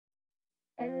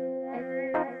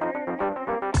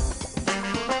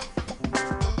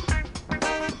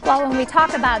Well, when we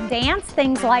talk about dance,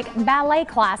 things like ballet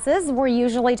classes, we're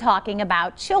usually talking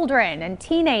about children and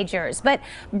teenagers. But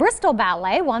Bristol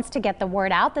Ballet wants to get the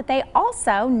word out that they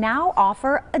also now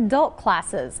offer adult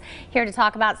classes. Here to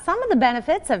talk about some of the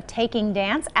benefits of taking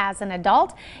dance as an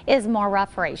adult is Moira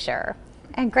Frazier.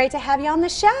 And great to have you on the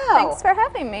show. Thanks for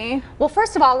having me. Well,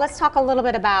 first of all, let's talk a little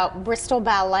bit about Bristol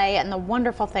Ballet and the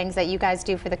wonderful things that you guys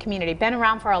do for the community. Been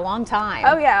around for a long time.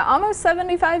 Oh yeah, almost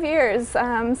 75 years.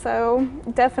 So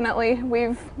definitely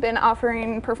we've been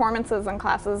offering performances and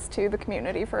classes to the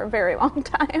community for a very long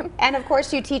time. And of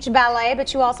course you teach ballet,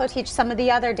 but you also teach some of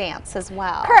the other dance as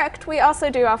well. Correct. We also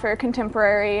do offer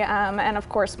contemporary and of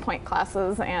course point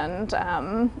classes and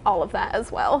all of that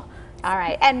as well. All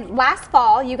right, and last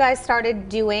fall you guys started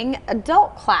doing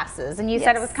adult classes, and you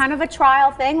said it was kind of a trial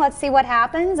thing. Let's see what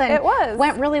happens, and it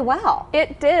went really well.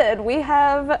 It did. We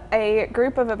have a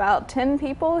group of about 10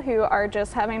 people who are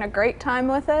just having a great time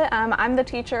with it. I'm the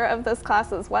teacher of this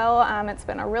class as well. It's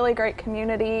been a really great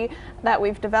community that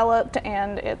we've developed,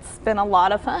 and it's been a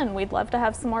lot of fun. We'd love to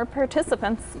have some more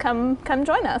participants come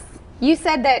join us. You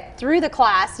said that through the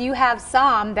class you have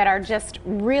some that are just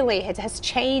really, it has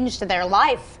changed their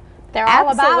life. They're all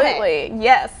about it. Absolutely,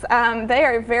 yes. They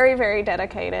are very, very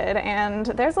dedicated, and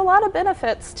there's a lot of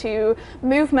benefits to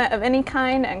movement of any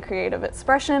kind and creative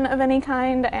expression of any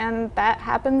kind, and that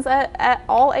happens at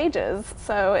all ages.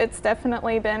 So it's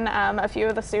definitely been, a few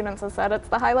of the students have said it's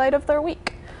the highlight of their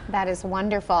week. That is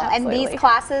wonderful. Absolutely. And these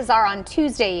classes are on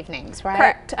Tuesday evenings,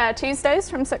 right? Correct. Tuesdays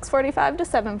from 6:45 to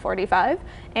 7:45.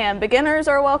 And beginners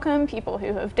are welcome. People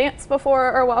who have danced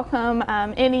before are welcome.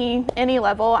 Any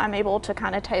level, I'm able to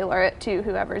kind of tailor it to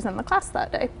whoever's in the class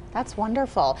that day. That's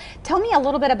wonderful. Tell me a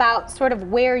little bit about sort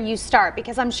of where you start,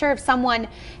 because I'm sure if someone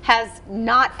has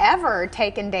not ever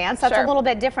taken dance, that's a little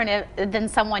bit different than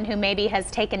someone who maybe has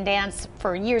taken dance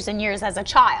for years and years as a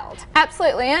child.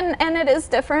 Absolutely, and it is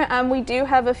different. We do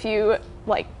have a few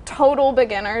like total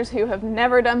beginners who have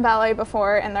never done ballet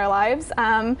before in their lives,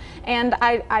 and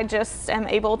I just am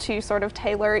able to sort of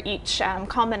tailor each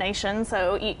combination,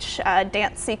 so each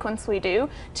dance sequence we do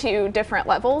to different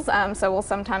levels. So we'll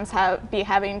sometimes be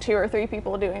having 2 or 3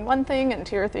 people doing one thing and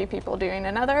 2 or 3 people doing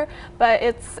another, but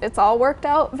it's all worked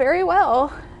out very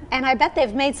well. And I bet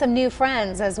they've made some new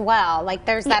friends as well. Like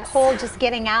there's that whole just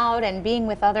getting out and being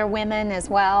with other women as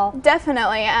well.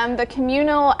 Definitely. The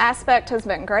communal aspect has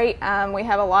been great. We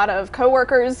have a lot of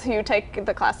coworkers who take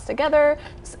the class together,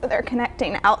 so they're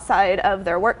connecting outside of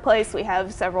their workplace. We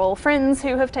have several friends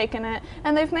who have taken it,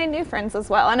 and they've made new friends as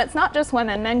well. And it's not just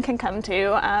women, men can come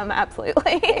too,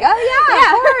 absolutely. Oh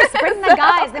yeah, of course. Bring the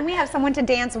guys. Then we have someone to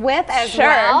dance with as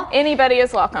well. Anybody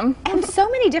is welcome. And so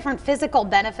many different physical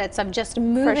benefits of just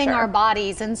moving our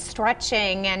bodies and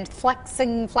stretching and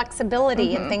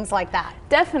flexibility and things like that.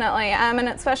 Definitely, and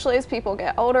especially as people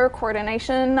get older,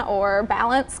 coordination or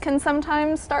balance can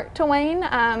sometimes start to wane,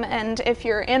 and if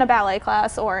you're in a ballet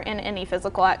class or in any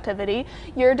physical activity,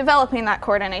 you're developing that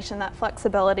coordination, that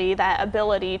flexibility, that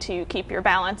ability to keep your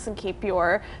balance and keep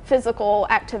your physical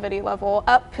activity level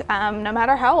up, no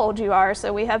matter how old you are.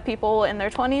 So we have people in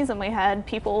their 20s and we had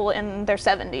people in their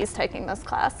 70s taking this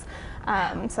class.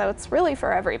 So it's really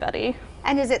for everybody.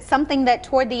 And is it something that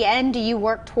toward the end, do you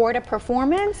work toward a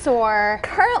performance, or?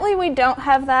 Currently we don't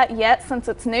have that yet since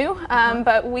it's new,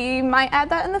 but we might add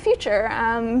that in the future.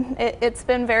 It's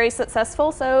been very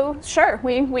successful, so sure,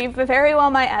 we very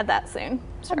well might add that soon.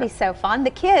 That'd be so fun. The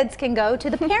kids can go to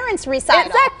the parents' recital.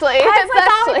 Exactly. That's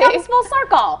how it comes full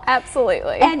circle.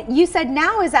 Absolutely. And you said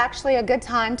now is actually a good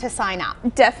time to sign up.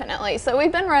 Definitely. So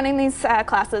we've been running these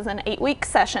classes in 8-week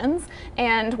sessions,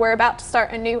 and we're about to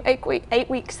start a new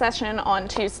 8-week session on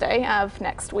Tuesday of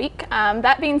next week.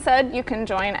 That being said, you can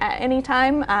join at any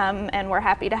time, and we're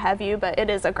happy to have you, but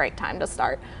it is a great time to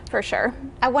start for sure.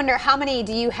 I wonder how many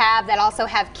do you have that also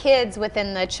have kids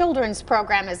within the children's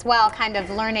program as well, kind of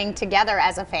learning together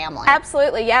as a family?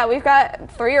 Absolutely, yeah. We've got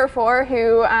 3 or 4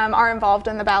 who are involved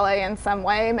in the ballet in some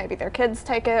way. Maybe their kids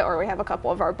take it, or we have a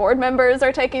couple of our board members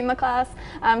are taking the class.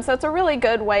 So it's a really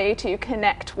good way to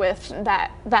connect with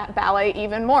that ballet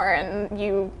even more, and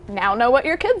you now know what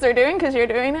your kids are doing because you're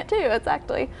doing it too.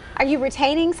 Exactly. Are you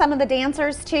retaining some of the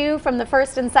dancers too from the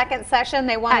first and second session?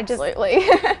 They want to Absolutely.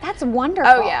 That's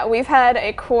wonderful. Oh yeah, we've had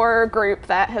a core group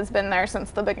that has been there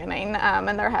since the beginning,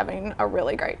 and they're having a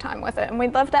really great time with it, and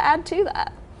we'd love to add to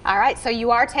that. All right, so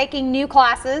you are taking new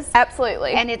classes.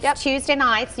 Absolutely. And it's Tuesday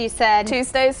nights, you said?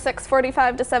 Tuesdays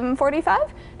 6:45 to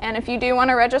 7:45. And if you do want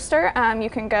to register, you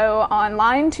can go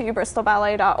online to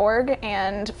bristolballet.org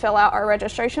and fill out our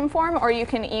registration form, or you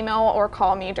can email or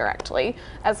call me directly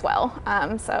as well.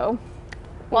 So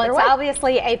Well, either it's way.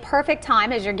 obviously a perfect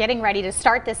time as you're getting ready to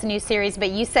start this new series,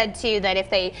 but you said too that if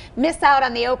they miss out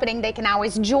on the opening, they can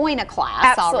always join a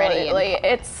class already. Absolutely.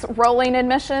 It's rolling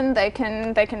admission. They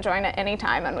can join at any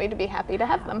time, and we'd be happy to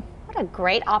have them. What a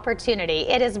great opportunity.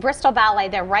 It is Bristol Ballet.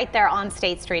 They're right there on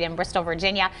State Street in Bristol,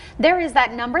 Virginia. There is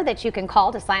that number that you can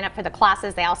call to sign up for the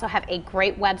classes. They also have a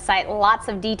great website, lots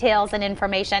of details and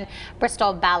information,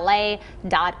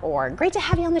 bristolballet.org. Great to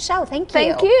have you on the show. Thank you.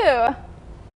 Thank you.